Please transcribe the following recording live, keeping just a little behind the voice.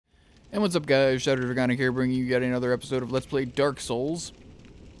And what's up, guys? ShadowDragonic here, bringing you yet another episode of Let's Play Dark Souls.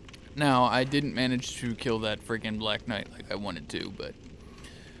 Now, I didn't manage to kill that freaking Black Knight like I wanted to, but...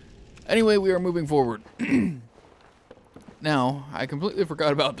 Anyway, we are moving forward. Now, I completely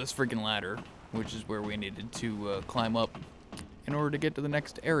forgot about this freaking ladder, which is where we needed to climb up in order to get to the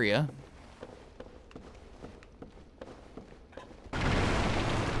next area.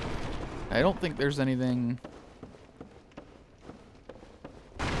 I don't think there's anything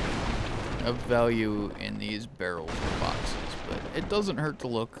of value in these barrels or boxes, but it doesn't hurt to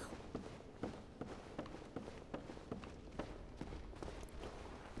look.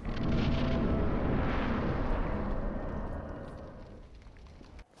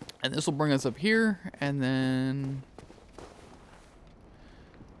 And this will bring us up here, and then...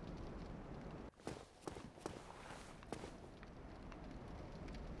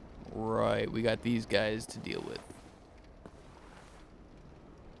 Right, we got these guys to deal with.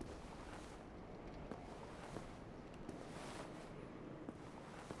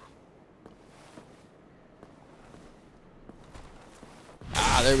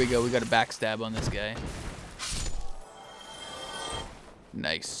 Ah, there we go. We got a backstab on this guy.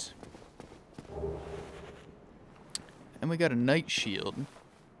 Nice. And we got a Knight Shield.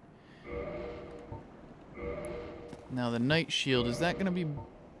 Now the Knight Shield, is that going to be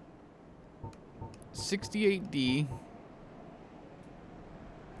 68D?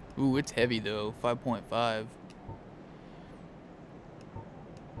 Ooh, it's heavy though. 5.5.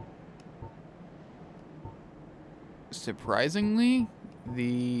 Surprisingly,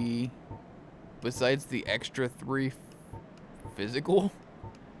 besides the extra 3 physical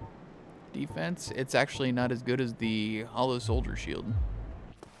defense, it's actually not as good as the Hollow Soldier Shield.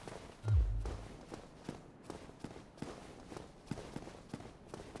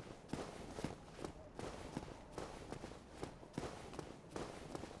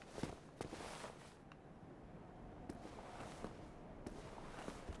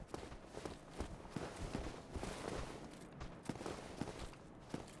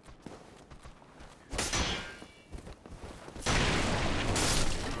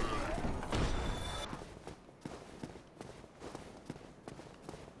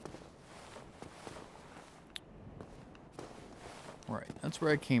 Right, that's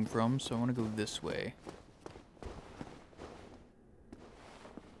where I came from, so I want to go this way.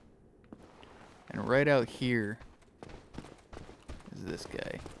 And right out here is this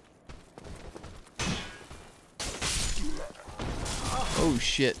guy. Oh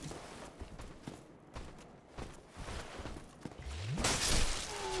shit.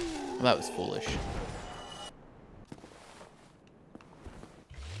 Well, that was foolish.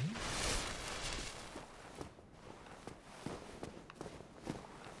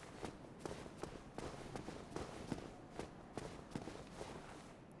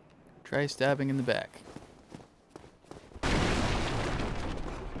 Try stabbing in the back.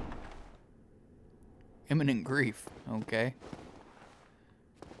 Imminent grief. Okay.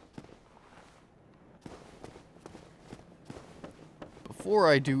 Before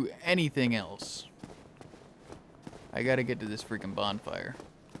I do anything else, I gotta get to this freaking bonfire.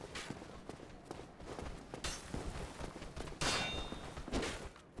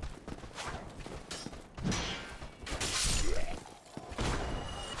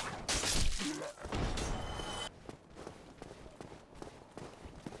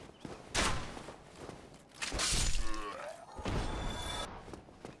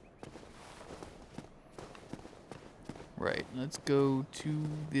 Right, let's go to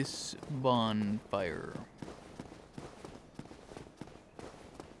this bonfire.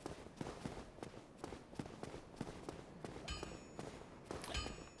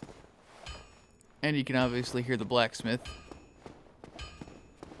 And you can obviously hear the blacksmith.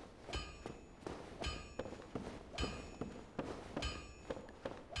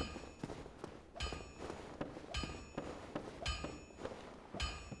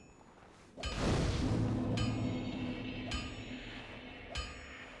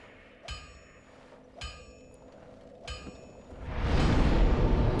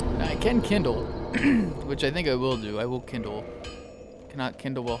 Can kindle, which I think I will do. I will kindle. Cannot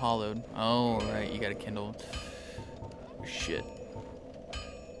kindle while hollowed. Oh, right, you gotta kindle. Shit.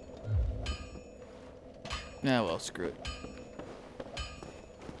 Nah, well, screw it.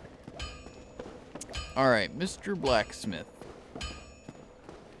 Alright, Mr. Blacksmith.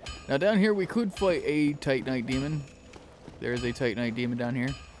 Now down here we could fight a Titanite demon. There is a Titanite demon down here.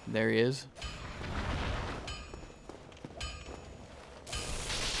 There he is.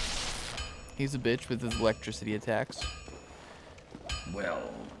 He's a bitch with his electricity attacks.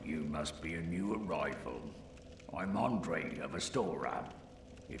 Well, you must be a new arrival. I'm Andre of Astora.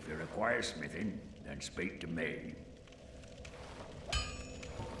 If you require smithing, then speak to me.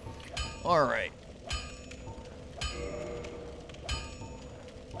 Alright.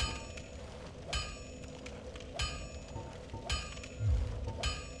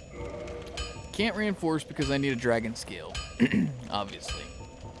 Can't reinforce because I need a dragon scale, obviously.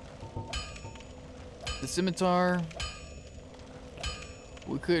 The scimitar,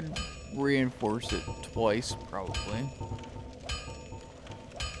 we could reinforce it twice, probably.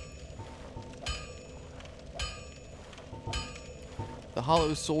 The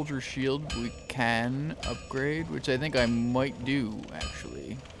hollow soldier shield we can upgrade, which I think I might do,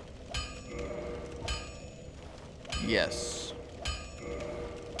 actually. Yes.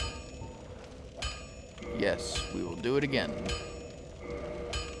 Yes, we will do it again.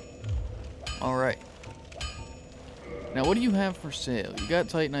 Alright. Now, what do you have for sale? You got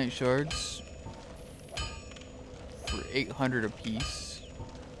Titanite shards for 800 apiece.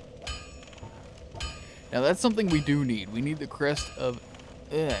 Now, that's something we do need. We need the Crest of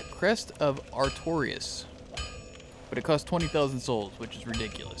Artorias. But it costs 20,000 souls, which is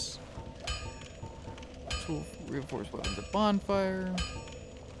ridiculous. Tool for reinforced weapons at bonfire.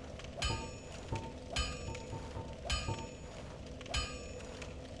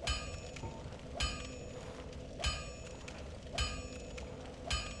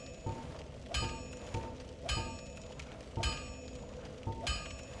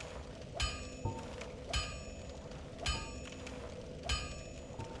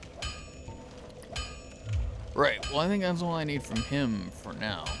 Right, well I think that's all I need from him for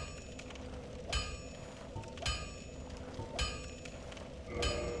now.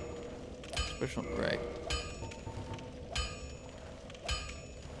 Special, right.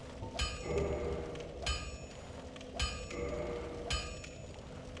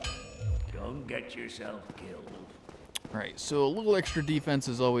 Don't get yourself killed. Right, so a little extra defense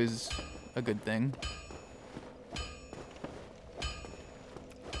is always a good thing.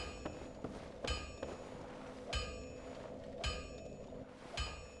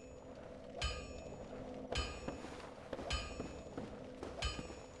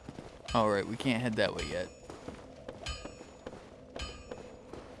 Alright, we can't head that way yet.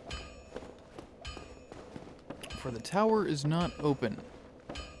 For the tower is not open.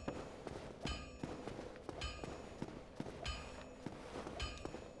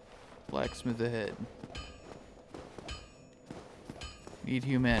 Blacksmith ahead. Need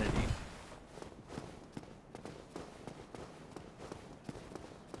humanity.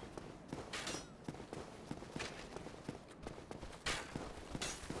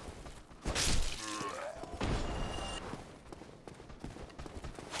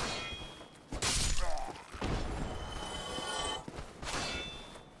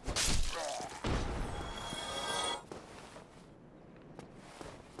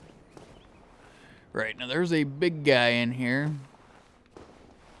 Right, now there's a big guy in here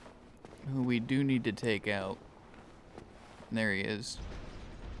who we do need to take out. And there he is.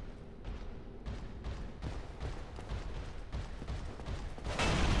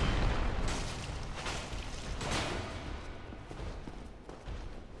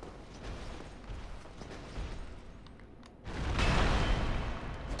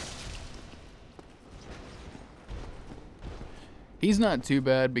 He's not too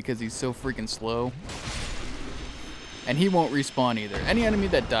bad because he's so freaking slow. And he won't respawn either. Any enemy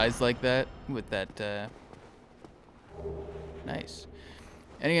that dies like that, with that, nice.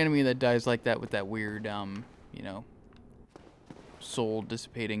 Any enemy that dies like that with that weird, you know, soul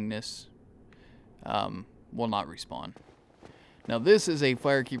dissipatingness, will not respawn. Now this is a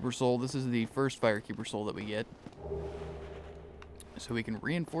Firekeeper soul. This is the first Firekeeper soul that we get. So we can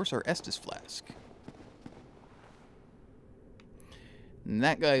reinforce our Estus flask. And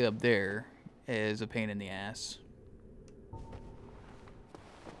that guy up there is a pain in the ass.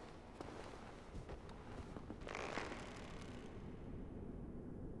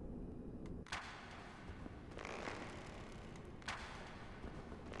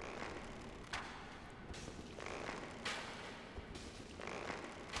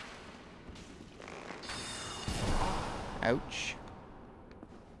 Ouch.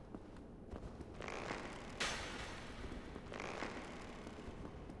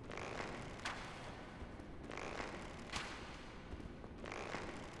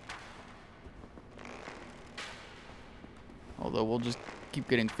 Although we'll just keep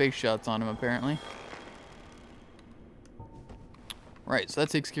getting face shots on him, apparently. Right, so that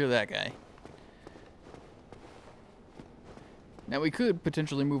takes care of that guy. Now we could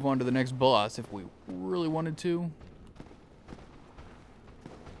potentially move on to the next boss if we really wanted to.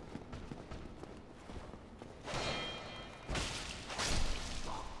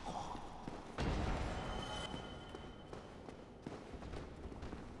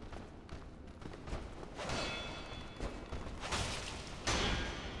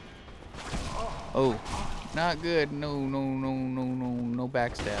 Oh, not good. No, no, no, no, no, no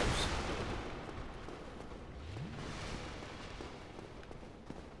backstabs.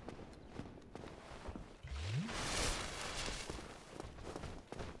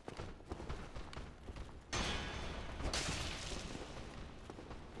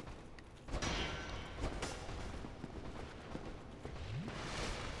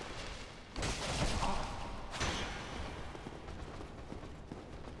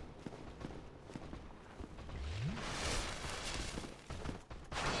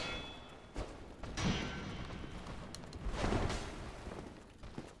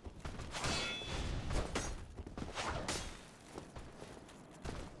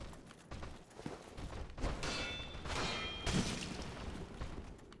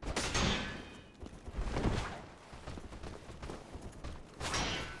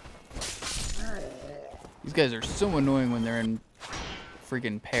 These guys are so annoying when they're in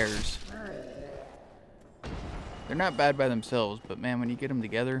freaking pairs. They're not bad by themselves, but man, when you get them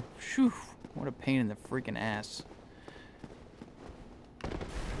together, phew, what a pain in the freaking ass.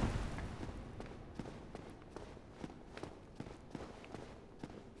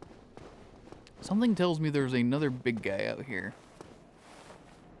 Something tells me there's another big guy out here.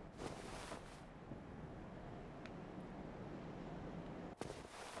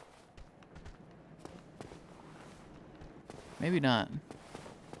 Maybe not.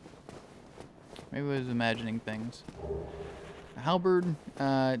 Maybe I was imagining things. A halberd,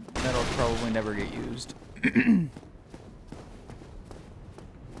 that'll probably never get used.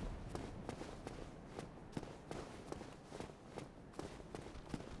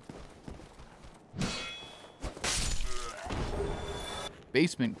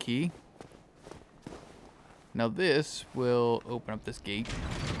 Basement key. Now this will open up this gate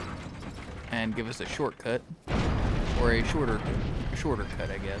and give us a shortcut. Or a shorter cut,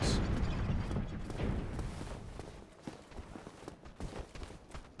 I guess.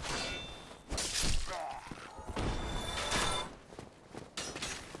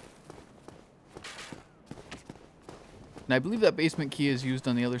 And I believe that basement key is used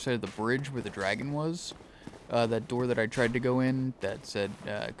on the other side of the bridge where the dragon was. That door that I tried to go in that said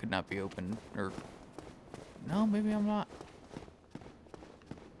could not be opened. Or no, maybe I'm not.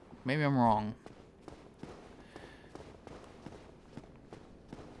 Maybe I'm wrong.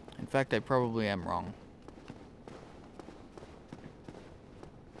 In fact, I probably am wrong.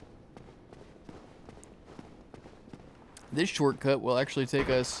 This shortcut will actually take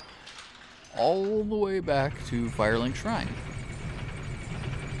us all the way back to Firelink Shrine.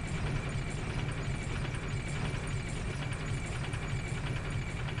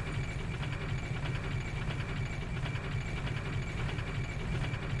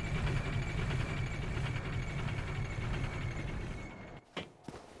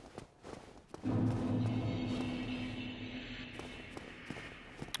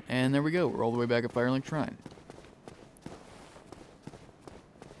 And there we go. We're all the way back at Firelink Shrine.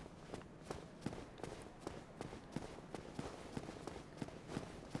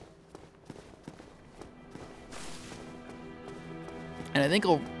 And I think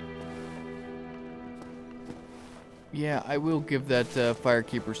I'll... Yeah, I will give that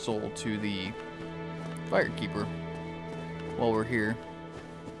Firekeeper soul to the Firekeeper while we're here.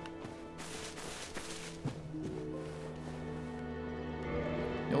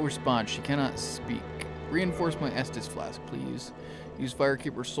 No response. She cannot speak. Reinforce my Estus Flask, please. Use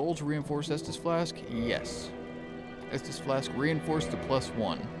Firekeeper soul to reinforce Estus Flask? Yes. Estus Flask reinforced to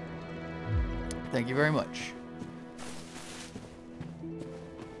 +1. Thank you very much.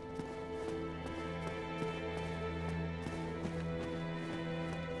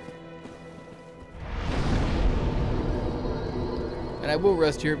 And I will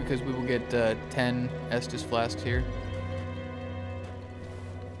rest here because we will get 10 Estus Flasks here.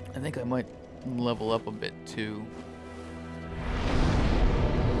 I think I might level up a bit too.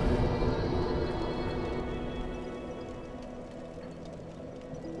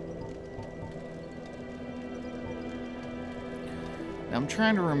 Now I'm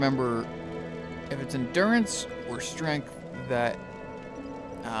trying to remember if it's endurance or strength that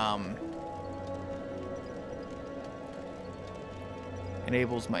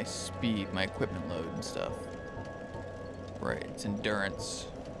enables my speed, my equipment load and stuff. Right, it's endurance.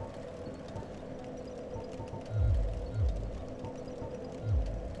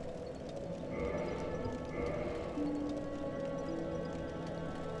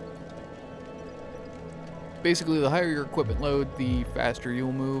 Basically, the higher your equipment load, the faster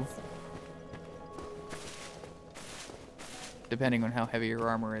you'll move. Depending on how heavy your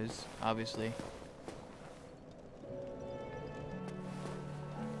armor is, obviously.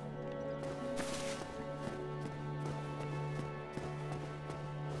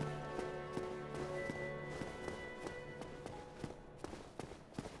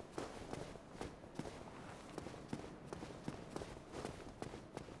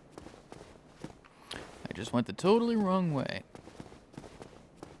 just went the totally wrong way.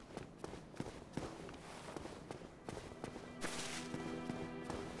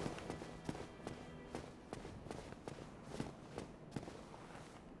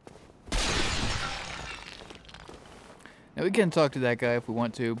 Now, we can talk to that guy if we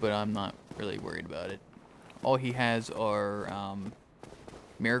want to, but I'm not really worried about it. All he has are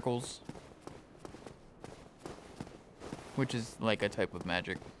miracles, which is like a type of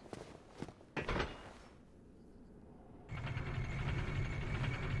magic.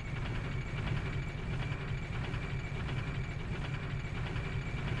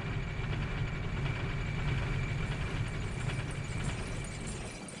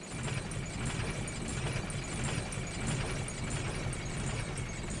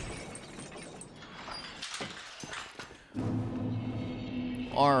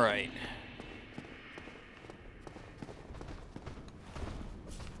 All right.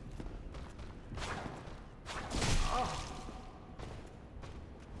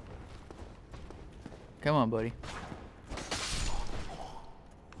 Come on, buddy.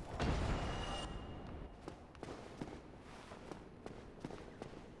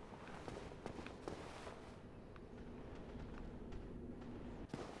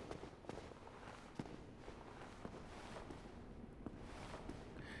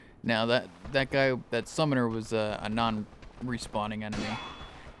 Now that guy, that summoner, was a non-respawning enemy.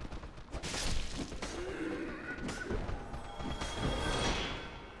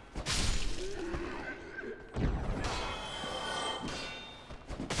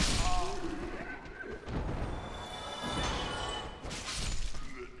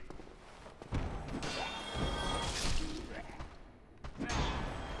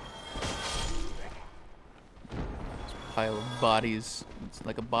 Pile of bodies. It's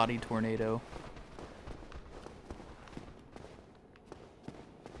like a body tornado.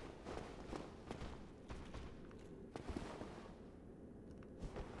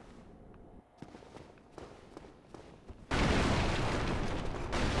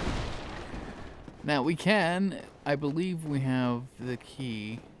 Now we can, I believe we have the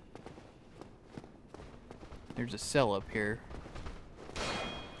key. There's a cell up here.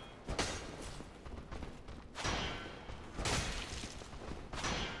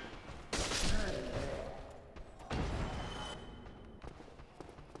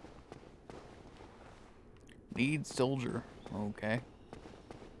 Need soldier. Okay.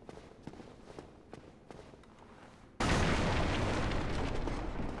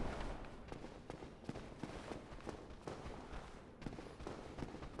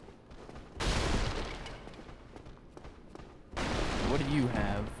 What do you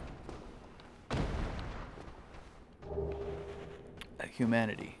have? A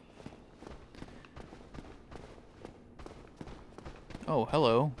humanity. Oh,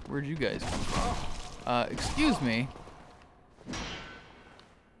 hello. Where'd you guys come from? Excuse me.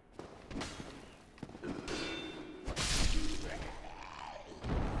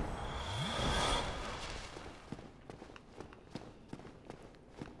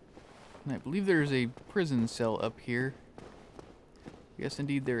 I believe there's a prison cell up here. Yes,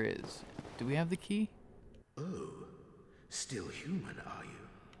 indeed there is. Do we have the key? Oh, still human, are you?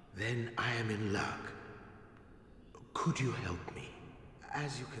 Then I am in luck. Could you help me?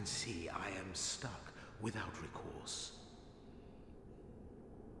 As you can see, I am stuck without recourse.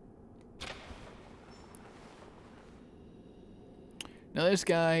 Now this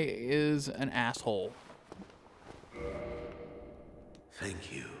guy is an asshole.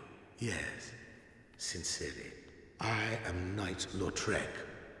 Thank you. Yes, sincerely. I am Knight Lautrec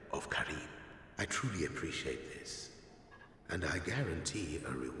of Karim. I truly appreciate this. And I guarantee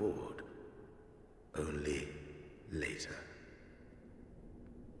a reward. Only later.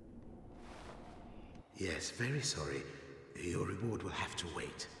 Yes, very sorry. Your reward will have to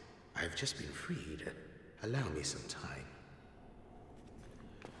wait. I've just been freed. Allow me some time.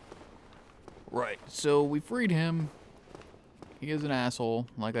 Right, so we freed him. He is an asshole,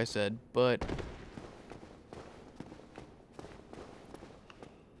 like I said, but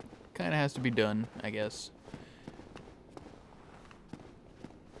kind of has to be done, I guess.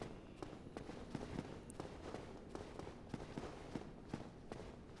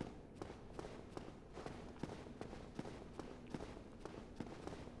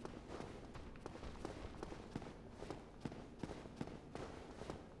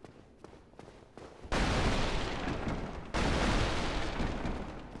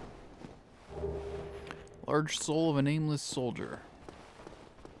 Large soul of a nameless soldier.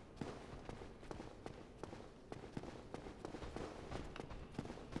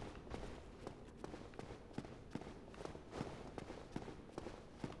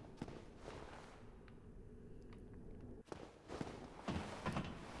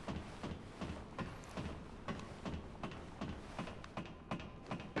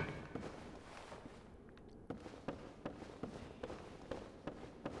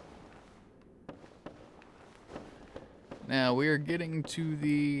 Now, we are getting to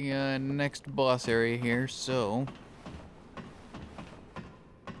the next boss area here, so...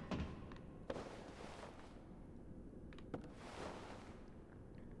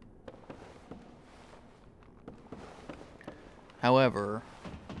 However...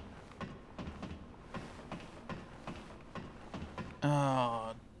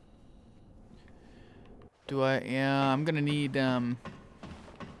 do I... Yeah, I'm gonna need,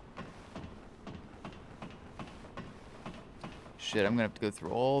 Shit, I'm gonna have to go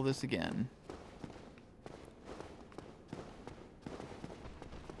through all this again.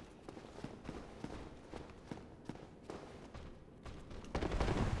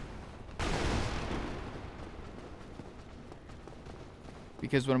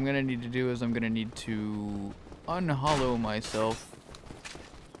 Because what I'm gonna need to do is I'm gonna need to unhollow myself.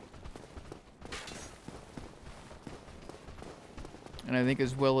 And I think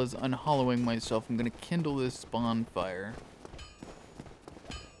as well as unhollowing myself, I'm gonna kindle this bonfire.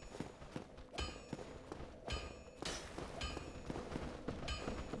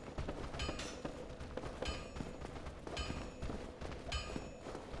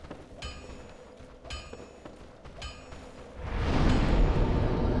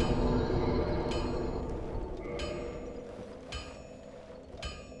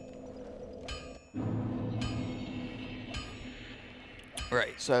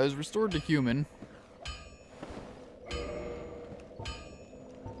 Right, so I was restored to human.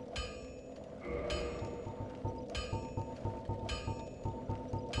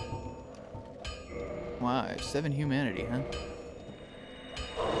 Wow, I have 7 humanity, huh?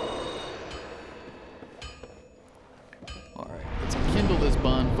 Alright, let's kindle this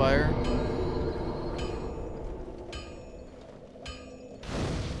bonfire.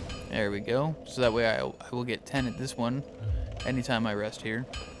 There we go. So that way I will get 10 at this one. Anytime I rest here.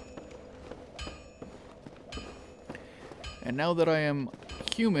 And now that I am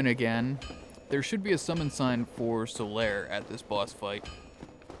human again, there should be a summon sign for Solaire at this boss fight.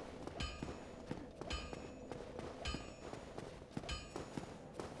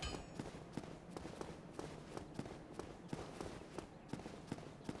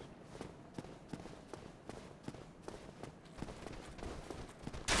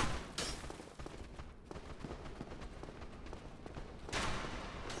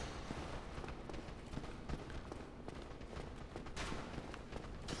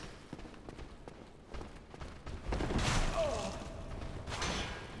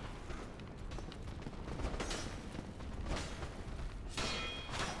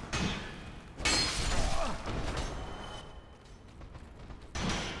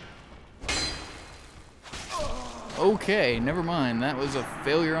 Okay, never mind. That was a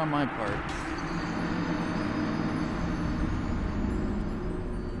failure on my part.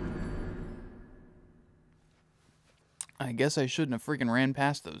 I guess I shouldn't have freaking ran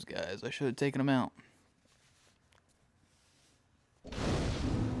past those guys. I should have taken them out.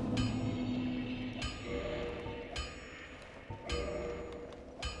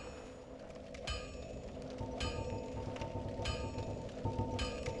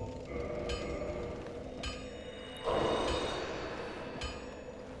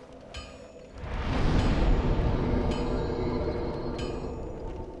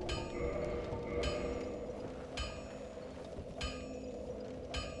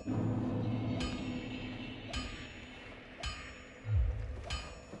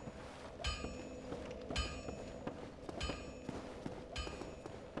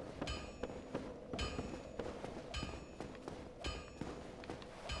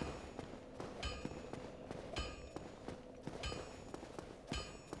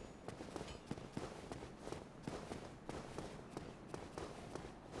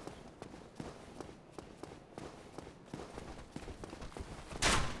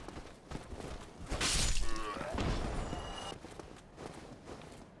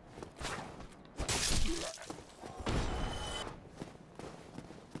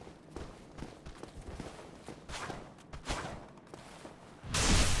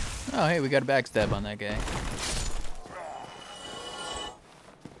 Oh, hey, we got a backstab on that guy.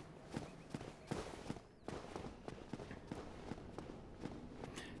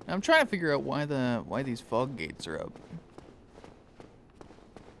 Now, I'm trying to figure out why these fog gates are up.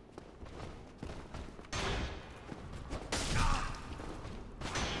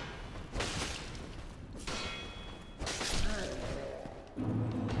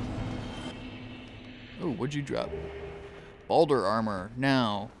 Oh, what'd you drop? Boulder armor.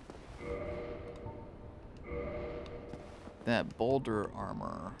 Now. That boulder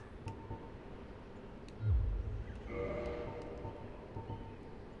armor.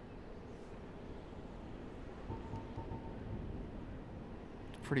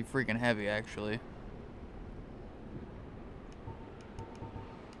 pretty freaking heavy, actually.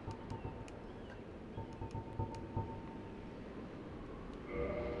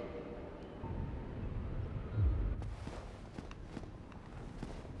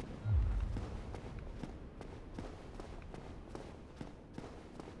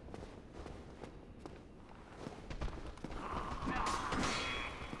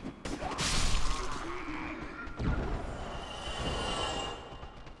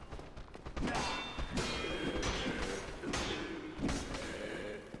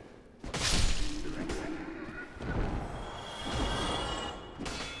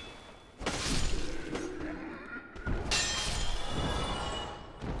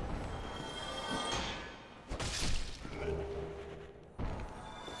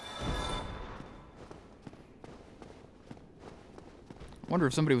 I wonder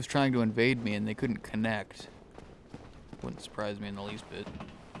if somebody was trying to invade me and they couldn't connect. Wouldn't surprise me in the least bit.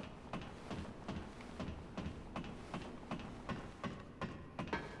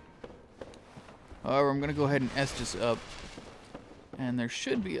 However, I'm going to go ahead and Estus up. And there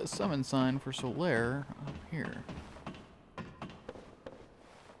should be a summon sign for Solaire up here.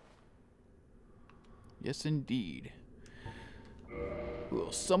 Yes, indeed.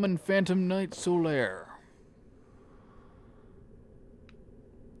 We'll summon Phantom Knight Solaire.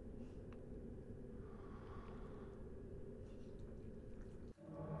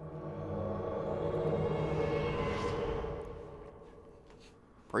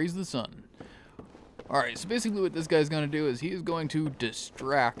 Praise the sun. Alright, so basically what this guy's going to do is he is going to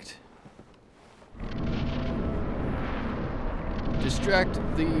distract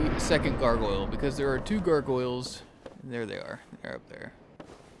the second gargoyle, because there are two gargoyles. There they are. They're up there.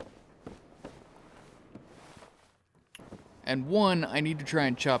 And one I need to try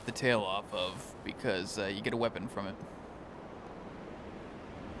and chop the tail off of, because you get a weapon from it.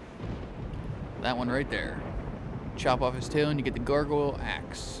 That one right there. Chop off his tail and you get the gargoyle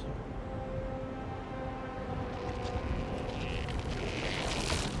axe.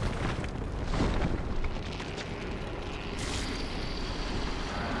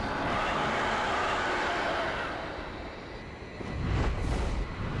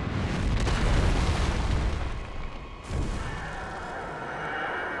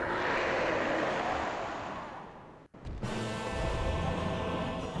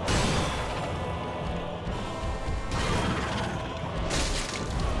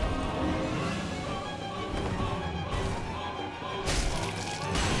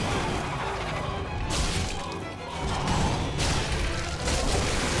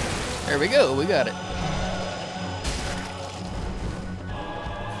 There we go, we got it.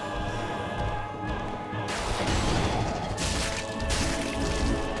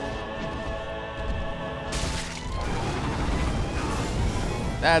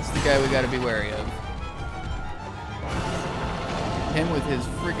 That's the guy we gotta be wary of. Him with his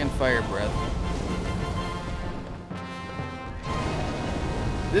freaking fire breath.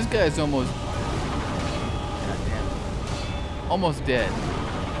 This guy's almost... goddamn. Almost dead.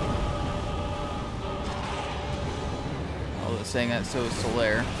 Saying that, so is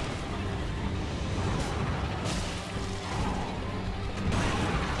Solaire.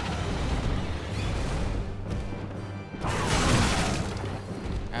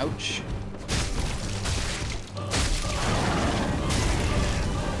 Ouch.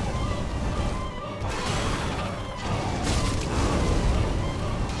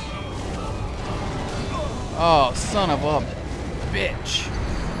 Oh, son of a bitch.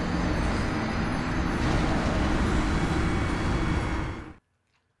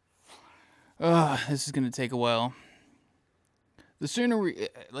 This is gonna take a while. The sooner we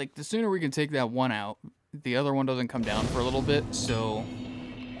can take that one out, the other one doesn't come down for a little bit, so...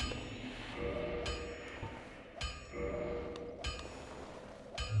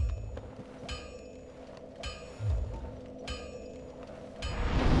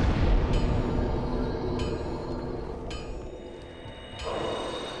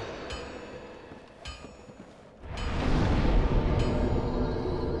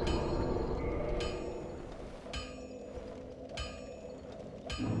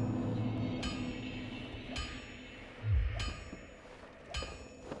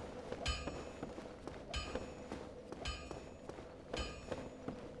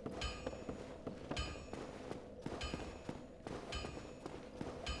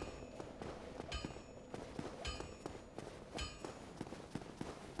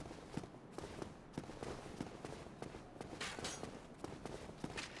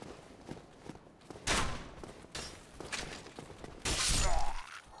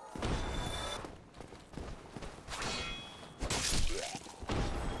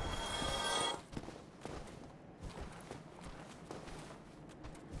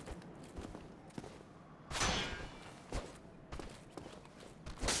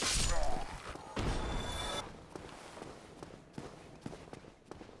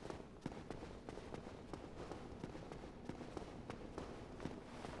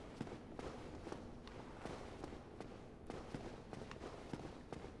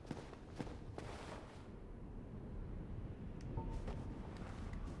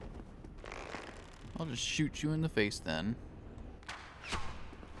 I'll just shoot you in the face then.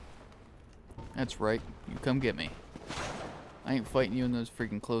 That's right. You come get me. I ain't fighting you in those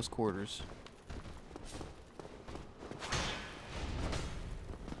freaking close quarters.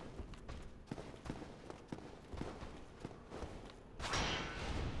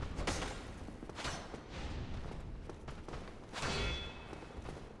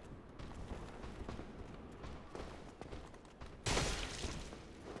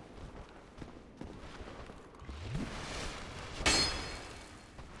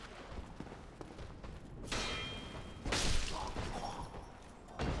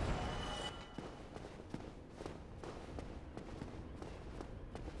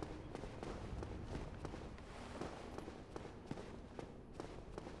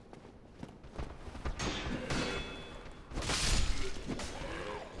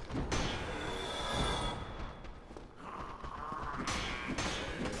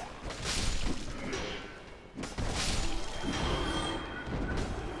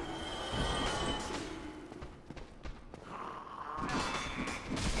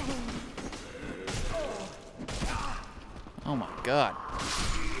 Oh my god.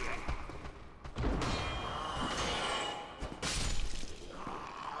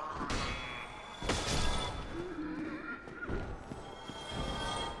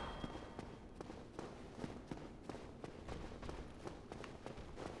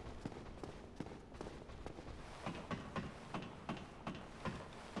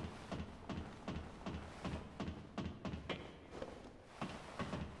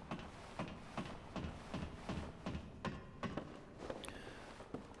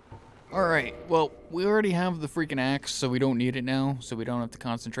 Alright, well, we already have the freaking axe, so we don't need it now, so we don't have to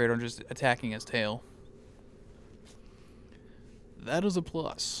concentrate on just attacking his tail. That is a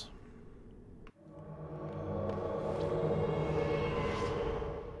plus.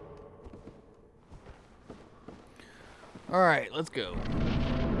 Alright, let's go.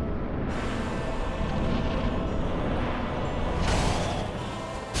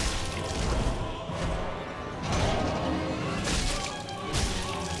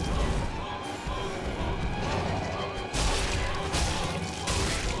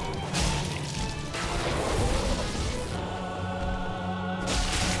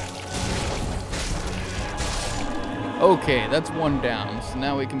 Okay, that's one down, so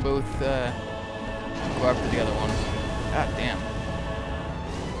now we can both go after the other one. God damn.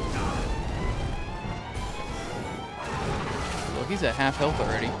 Well, he's at half health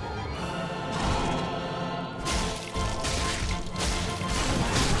already.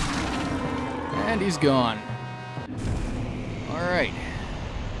 And he's gone. Alright.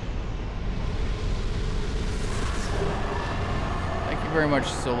 Thank you very much,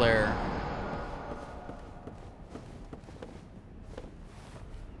 Solaire.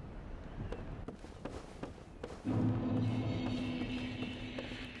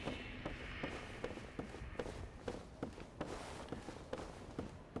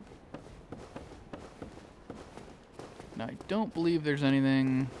 Now, I don't believe there's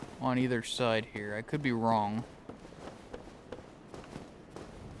anything on either side here. I could be wrong.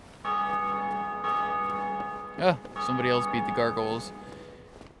 Ah, somebody else beat the Gargoyles.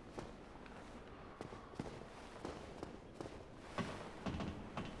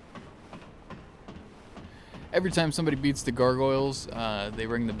 Every time somebody beats the Gargoyles, they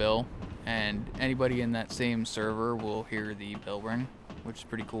ring the bell, and anybody in that same server will hear the bell ring, which is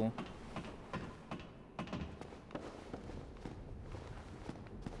pretty cool.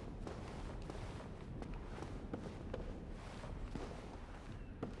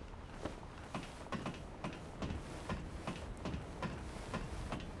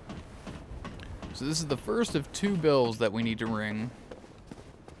 So this is the first of 2 bells that we need to ring.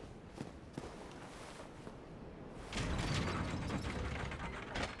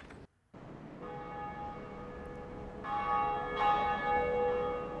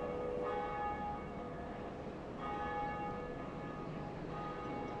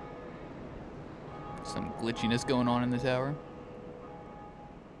 Some glitchiness going on in the tower.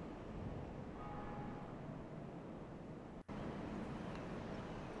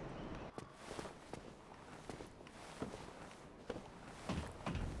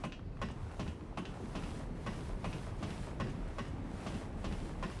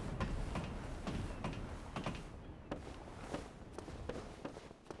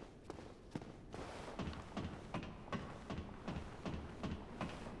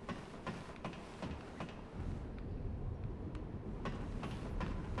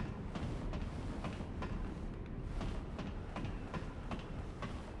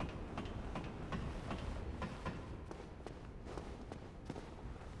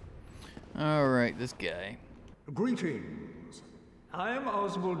 Alright, this guy. Greetings. I am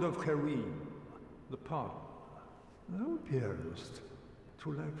Oswald of Kareem, the Pardon. Thou appearest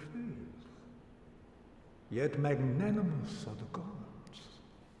to lack faith. Yet magnanimous are the gods.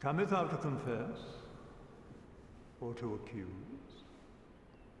 Cometh thou to confess, or to accuse?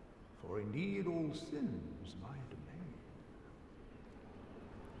 For indeed all sins my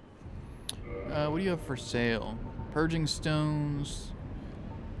domain. What do you have for sale? Purging stones.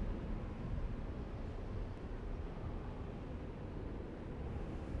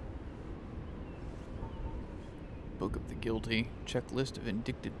 Book of the Guilty. Checklist of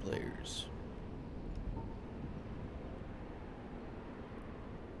indicted players.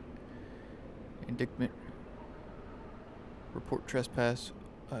 Indictment. Report trespass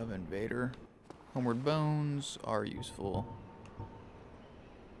of invader. Homeward bones are useful.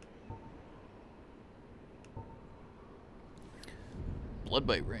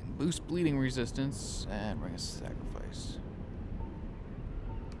 Bloodbite ring. Boost bleeding resistance and ring of sacrifice.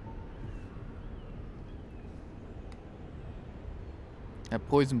 That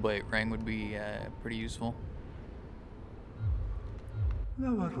poison bite ring would be pretty useful.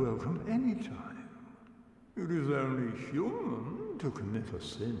 Thou art welcome any time. It is only human to commit a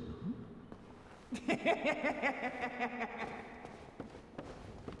sin.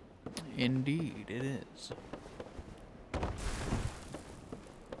 Indeed, it is.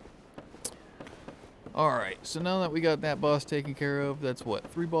 Alright, so now that we got that boss taken care of, that's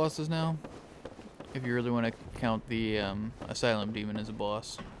what, 3 bosses now? If you really want to count the Asylum Demon as a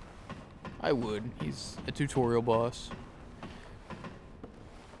boss. I would. He's a tutorial boss.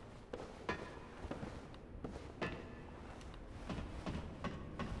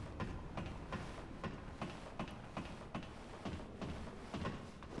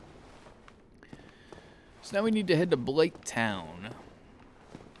 So now we need to head to Blight Town.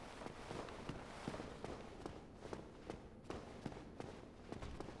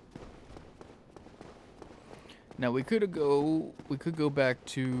 Now we could go back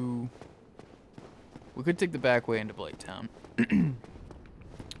to, we could take the back way into Blight Town.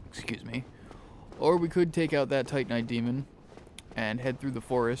 Excuse me. Or we could take out that Titanite demon and head through the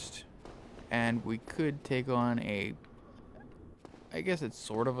forest, and we could take on a, I guess it's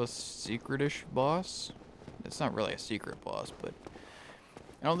sort of a secretish boss. It's not really a secret boss, but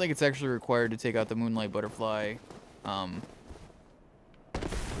I don't think it's actually required to take out the Moonlight Butterfly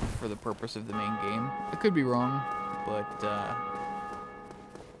for the purpose of the main game. I could be wrong, but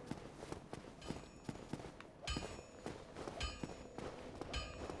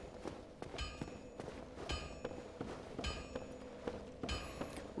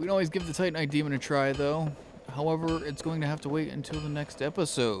we can always give the Titanite demon a try, though. However, it's going to have to wait until the next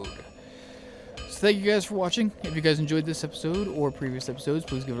episode. So thank you guys for watching. If you guys enjoyed this episode or previous episodes,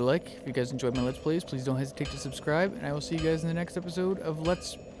 please give it a like. If you guys enjoyed my Let's Plays, please don't hesitate to subscribe. And I will see you guys in the next episode of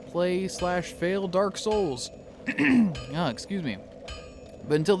Let's Play/Fail Dark Souls. Excuse me.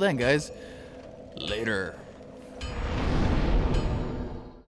 But until then, guys, later.